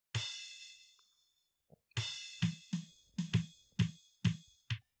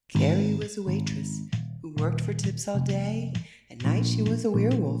Carrie was a waitress who worked for tips all day. At night she was a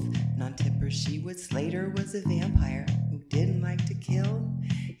werewolf, and on tippers she would. Slater was a vampire who didn't like to kill.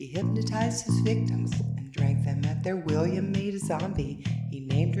 He hypnotized his victims and drank them at their will. William made a zombie, he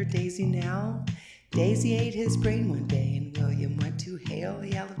named her Daisy now. Daisy ate his brain one day, and William went to hail a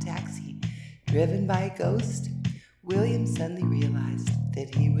yellow taxi driven by a ghost. William suddenly realized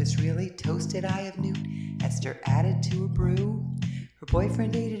that he was really toasted. Eye of newt, Esther added to a brew. Her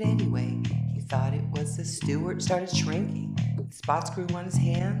boyfriend ate it anyway. He thought it was a Stewart, started shrinking. Spots grew on his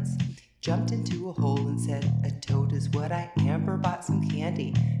hands, jumped into a hole and said, "A toad is what I am." Amber bought some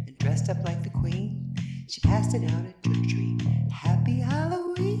candy and dressed up like the queen. She passed it out at trick or treat. Happy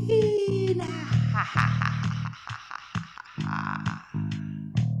Halloween! Ha ha ha.